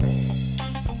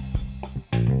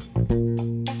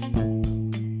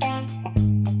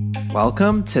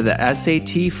Welcome to the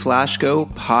SAT Flash Go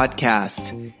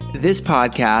podcast. This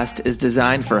podcast is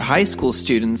designed for high school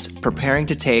students preparing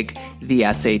to take the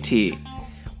SAT.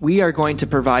 We are going to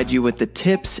provide you with the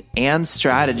tips and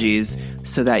strategies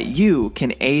so that you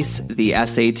can ace the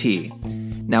SAT.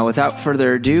 Now, without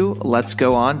further ado, let's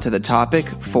go on to the topic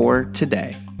for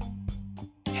today.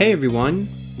 Hey everyone,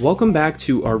 welcome back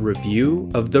to our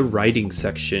review of the writing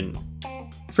section.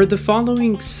 For the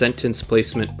following sentence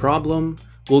placement problem,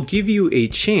 we'll give you a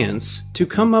chance to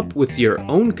come up with your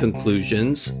own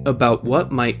conclusions about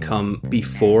what might come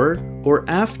before or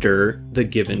after the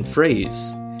given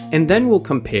phrase, and then we'll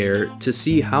compare to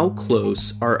see how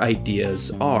close our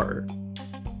ideas are.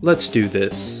 Let's do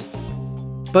this.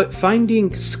 But finding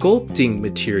sculpting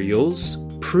materials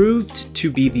proved to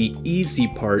be the easy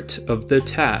part of the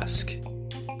task.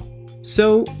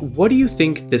 So, what do you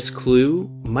think this clue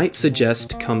might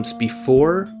suggest comes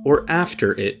before or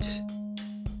after it?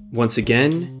 Once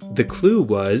again, the clue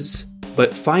was,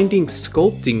 but finding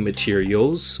sculpting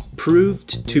materials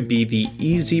proved to be the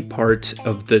easy part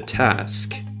of the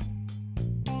task.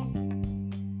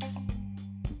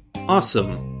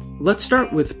 Awesome. Let's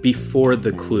start with before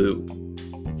the clue.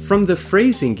 From the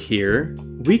phrasing here,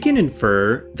 we can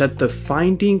infer that the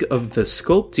finding of the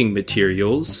sculpting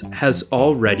materials has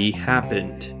already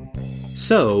happened.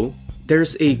 So,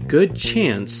 there's a good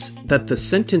chance that the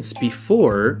sentence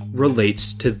before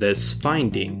relates to this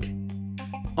finding.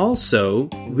 Also,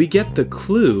 we get the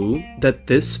clue that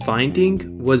this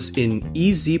finding was an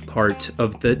easy part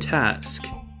of the task.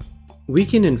 We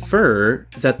can infer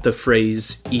that the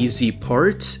phrase easy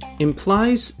part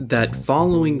implies that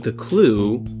following the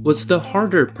clue was the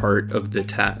harder part of the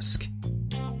task.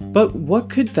 But what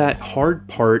could that hard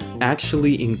part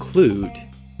actually include?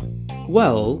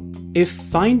 Well, if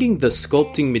finding the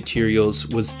sculpting materials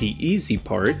was the easy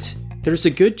part, there's a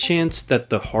good chance that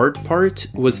the hard part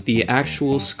was the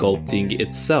actual sculpting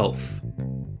itself.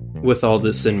 With all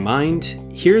this in mind,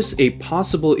 here's a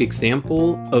possible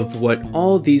example of what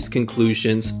all these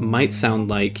conclusions might sound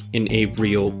like in a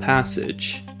real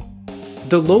passage.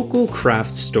 The local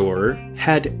craft store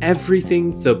had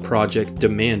everything the project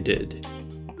demanded.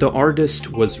 The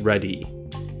artist was ready.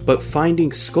 But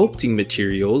finding sculpting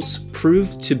materials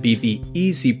proved to be the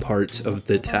easy part of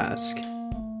the task.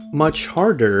 Much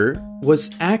harder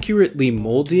was accurately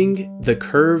molding the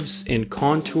curves and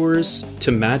contours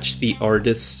to match the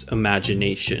artist's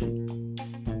imagination.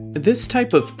 This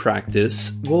type of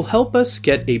practice will help us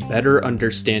get a better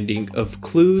understanding of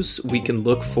clues we can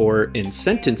look for in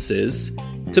sentences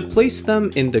to place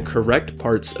them in the correct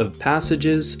parts of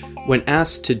passages when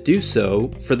asked to do so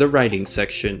for the writing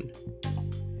section.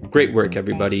 Great work,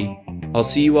 everybody. I'll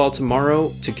see you all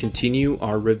tomorrow to continue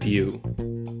our review.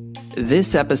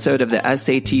 This episode of the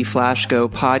SAT Flash Go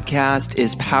podcast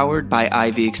is powered by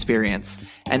Ivy Experience,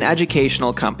 an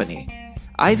educational company.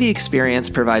 Ivy Experience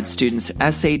provides students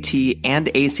SAT and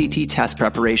ACT test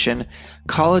preparation,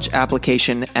 college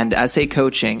application and essay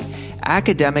coaching,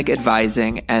 academic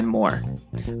advising, and more.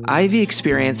 Ivy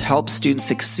Experience helps students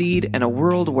succeed in a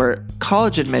world where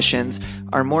college admissions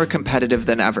are more competitive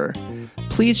than ever.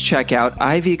 Please check out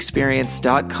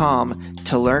ivyexperience.com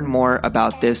to learn more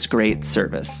about this great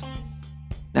service.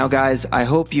 Now, guys, I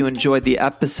hope you enjoyed the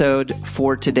episode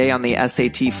for today on the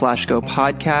SAT Flash Go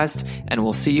podcast, and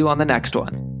we'll see you on the next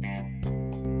one.